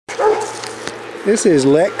This is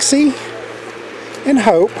Lexi and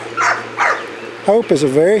Hope. Hope is a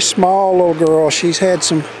very small little girl. She's had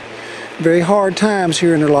some very hard times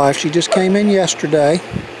here in her life. She just came in yesterday.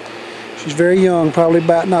 She's very young, probably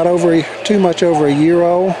about not over too much over a year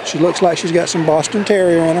old. She looks like she's got some Boston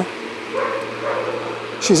Terrier in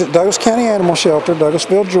her. She's at Douglas County Animal Shelter,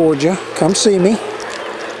 Douglasville, Georgia. Come see me.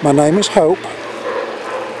 My name is Hope.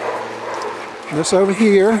 This over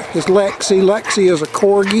here is Lexi. Lexi is a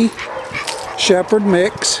Corgi Shepherd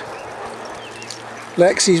mix.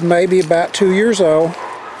 Lexi's maybe about 2 years old.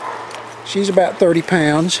 She's about 30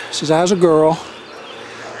 pounds. Says I was a girl.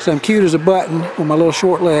 So I'm cute as a button with my little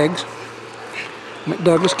short legs. I'm at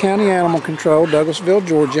Douglas County Animal Control, Douglasville,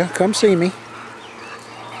 Georgia. Come see me.